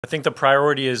I think the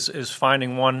priority is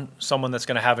finding someone that's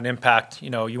going to have an impact. You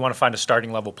know, you want to find a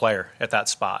starting level player at that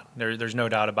spot. There's no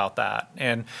doubt about that.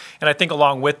 And I think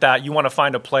along with that, you want to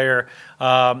find a player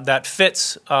that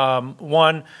fits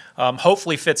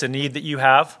hopefully fits a need that you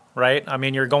have. Right? I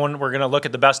mean, we're going to look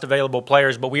at the best available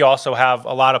players, but we also have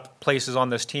a lot of places on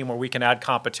this team where we can add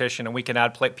competition and we can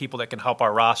add people that can help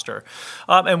our roster.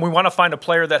 And we want to find a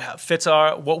player that fits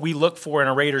what we look for in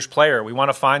a Raiders player. We want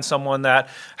to find someone that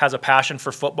has a passion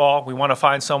for football. We want to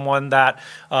find someone that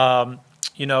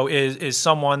is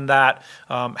someone that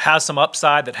has some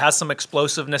upside, that has some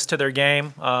explosiveness to their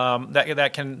game,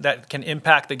 that can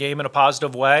impact the game in a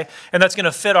positive way, and that's going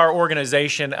to fit our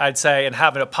organization, I'd say, and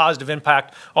have a positive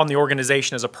impact on the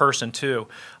organization as a person too.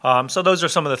 So those are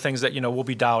some of the things that we'll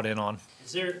be dialed in on.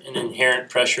 Is there an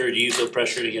inherent pressure? Do you feel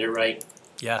pressure to get it right?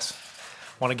 Yes.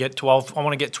 I want to get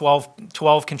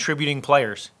 12 contributing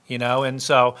players. And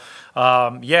so,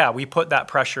 we put that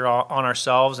pressure on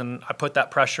ourselves, and I put that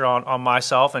pressure on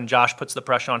myself, and Josh puts the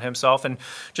pressure on himself, and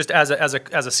just as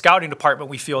a scouting department,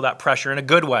 we feel that pressure in a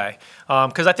good way,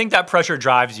 because I think that pressure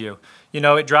drives you.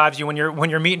 It drives you when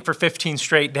you're meeting for 15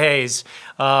 straight days.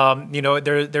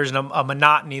 There's a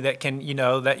monotony that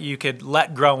that you could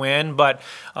let grow in, but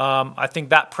I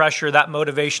think that pressure, that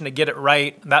motivation to get it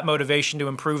right, that motivation to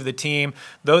improve the team,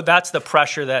 that's the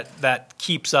pressure that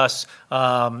keeps us.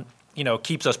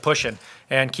 Keeps us pushing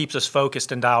and keeps us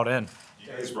focused and dialed in.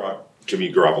 You guys brought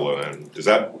Jimmy Garoppolo in. Does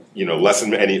that,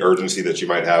 lessen any urgency that you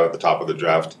might have at the top of the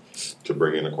draft to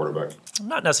bring in a quarterback?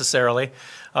 Not necessarily.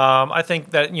 I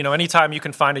think that, anytime you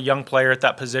can find a young player at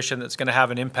that position that's going to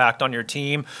have an impact on your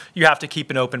team, you have to keep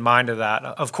an open mind to that.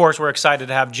 Of course, we're excited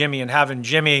to have Jimmy, and having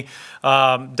Jimmy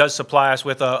does supply us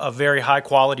with a very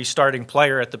high-quality starting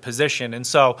player at the position. And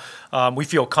so we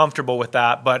feel comfortable with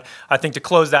that. But I think to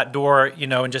close that door,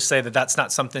 and just say that that's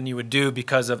not something you would do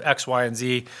because of X, Y, and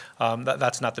Z,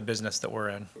 that's not the business that we're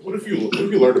in. What if you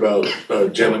learned about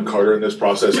Jalen Carter in this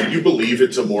process, and you believe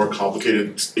it's a more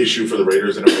complicated issue for the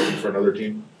Raiders than it was for another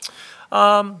team?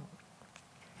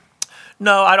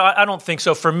 No, I don't think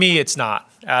so. For me, it's not,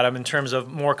 Adam, in terms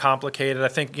of more complicated. I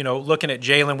think, looking at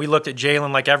Jalen, we looked at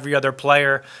Jalen like every other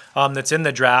player that's in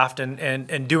the draft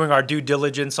and doing our due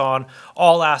diligence on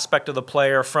all aspect of the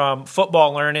player, from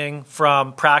football learning,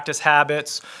 from practice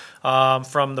habits,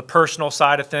 from the personal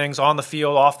side of things, on the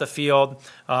field, off the field,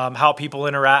 how people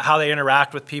interact, how they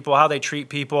interact with people, how they treat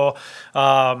people,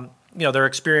 their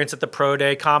experience at the pro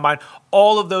day, combine,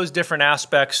 all of those different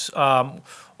aspects.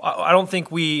 I don't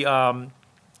think we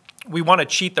want to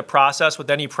cheat the process with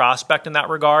any prospect in that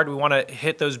regard. We want to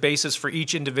hit those bases for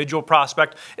each individual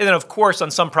prospect. And then, of course,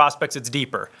 on some prospects, it's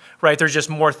deeper, right? There's just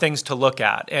more things to look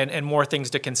at and more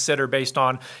things to consider based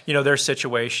on, their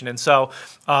situation. And so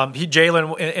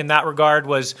Jalen, in that regard,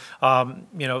 was,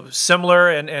 similar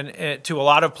and to a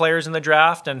lot of players in the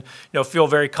draft, and, feel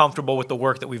very comfortable with the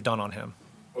work that we've done on him.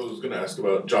 I was going to ask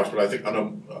about Josh, but I think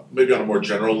maybe on a more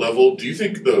general level, do you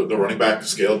think the running back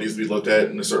scale needs to be looked at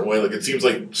in a certain way? Like, it seems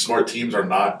like smart teams are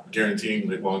not guaranteeing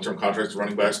long-term contracts to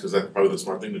running backs, because that's probably the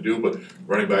smart thing to do. But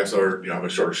running backs are have a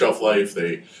shorter shelf life.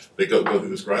 They go through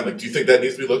this grind. Like, do you think that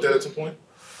needs to be looked at some point?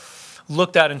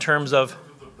 Looked at in terms of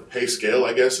the pay scale,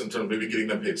 I guess, in terms of maybe getting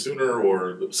them paid sooner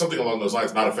or something along those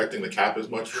lines, not affecting the cap as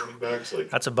much for running backs. Like,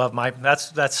 that's above my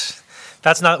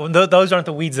That's not; those aren't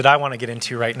the weeds that I want to get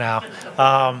into right now.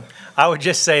 I would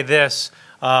just say this: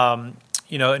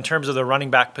 in terms of the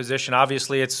running back position,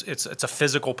 obviously it's a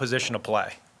physical position to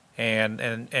play, and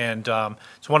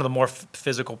it's one of the more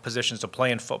physical positions to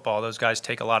play in football. Those guys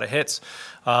take a lot of hits.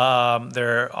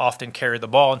 They're often carry the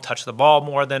ball and touch the ball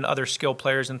more than other skill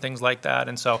players and things like that.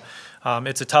 And so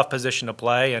it's a tough position to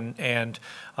play. And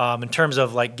in terms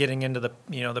of like getting into the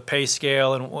the pay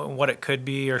scale and what it could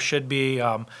be or should be,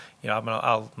 I'm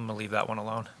gonna leave that one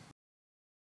alone.